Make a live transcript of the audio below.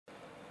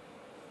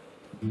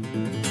1,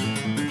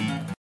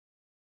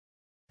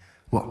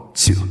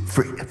 2,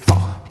 3, 4.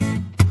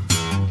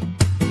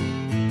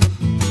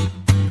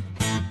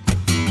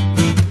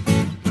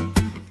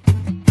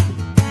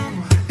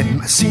 It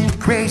might seem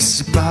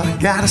crazy, but I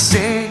gotta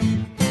say,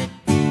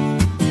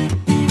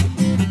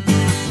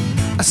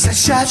 I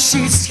said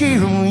she's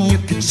here and you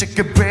can take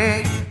a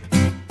break.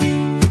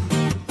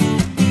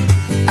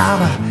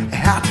 I'm a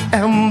hot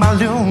air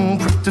balloon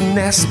trapped in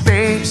that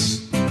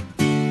space.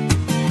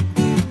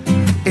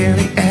 In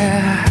the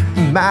air,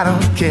 I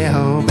don't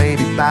care,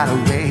 baby, by the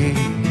way.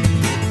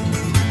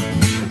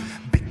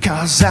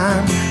 Because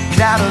I'm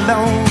not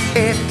alone.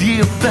 If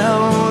you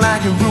felt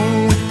like a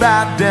room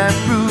without that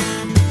roof,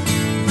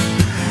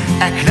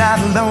 I'm not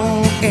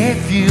alone.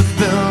 If you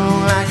feel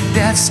like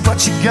that's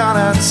what you're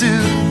gonna do,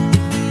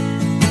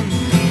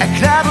 I'm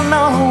not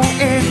alone.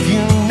 If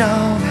you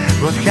know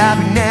what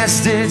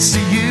happiness did to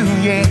you,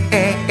 yeah.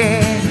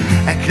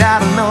 I'm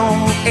not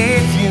alone.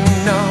 If you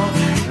know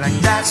like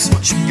that's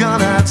what you're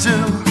gonna do.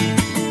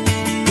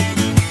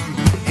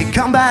 Hey,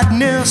 come bad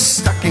news,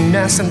 stuck in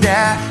us and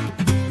that.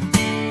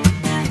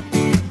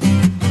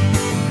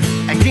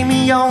 And give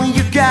me all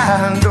you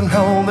got, don't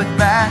hold it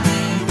back.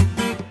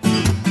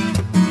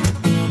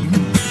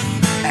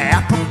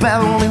 I probably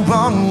only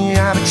one,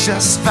 yeah, but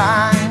just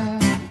fine.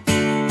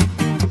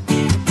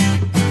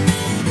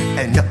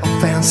 And no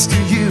offense to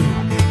you,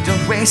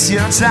 don't waste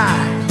your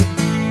time.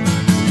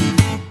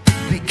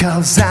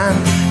 Because I'm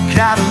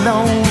not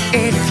alone.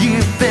 If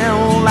you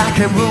feel like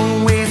a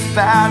room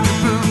without a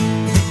roof,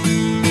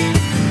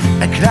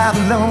 I'm not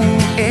alone.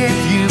 If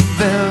you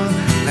feel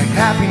like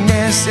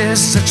happiness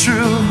is the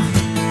truth,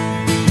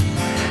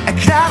 I'm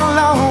not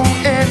alone.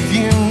 If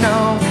you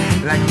know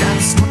like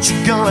that's what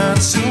you're gonna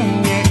do,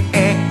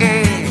 yeah.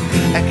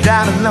 I'm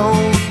not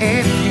alone.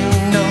 If you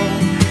know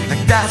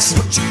like that's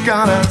what you're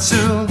gonna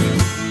do.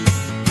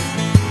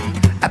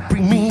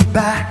 Bring me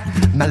back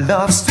my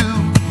loves too.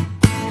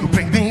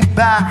 Bring me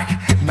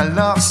back, my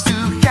love's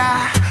too,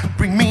 yeah.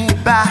 Bring me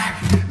back,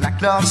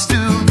 like love's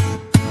too.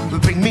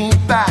 Bring me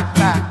back,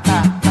 back,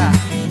 back, back.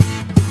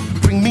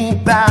 Bring me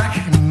back,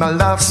 my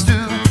love's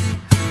too.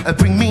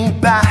 Bring me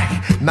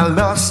back, my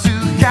love's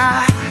too,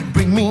 yeah.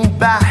 Bring me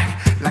back,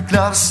 like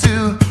love's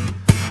too.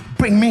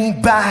 Bring me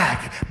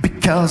back,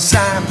 because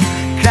I'm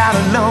not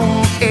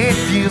alone.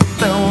 If you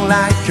feel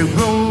like a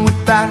room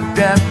without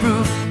that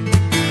roof,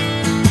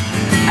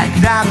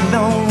 I'm not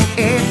alone.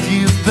 If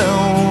you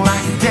feel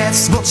like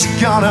that's what you're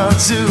gonna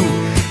do,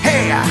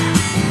 hey, I'm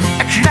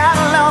not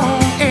alone.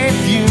 If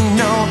you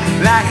know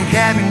like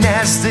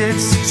happiness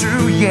is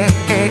true, yeah.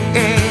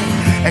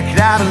 I'm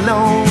not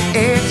alone.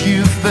 If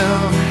you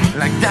feel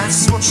like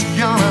that's what you're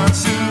gonna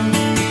do,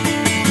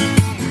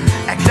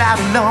 I'm not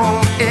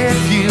alone. If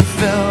you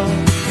feel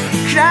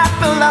not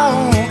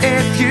alone.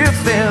 If you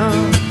feel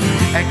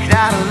I'm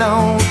not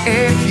alone.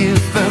 If you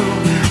feel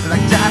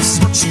like that's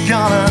what you're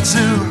gonna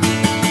do,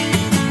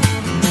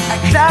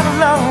 I'm not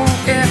alone.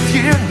 If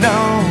you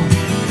know,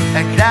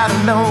 I'm not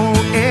alone.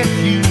 If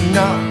you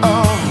know,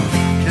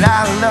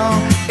 not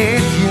alone.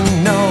 If you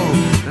know,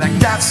 like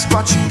that's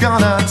what you're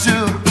gonna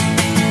do.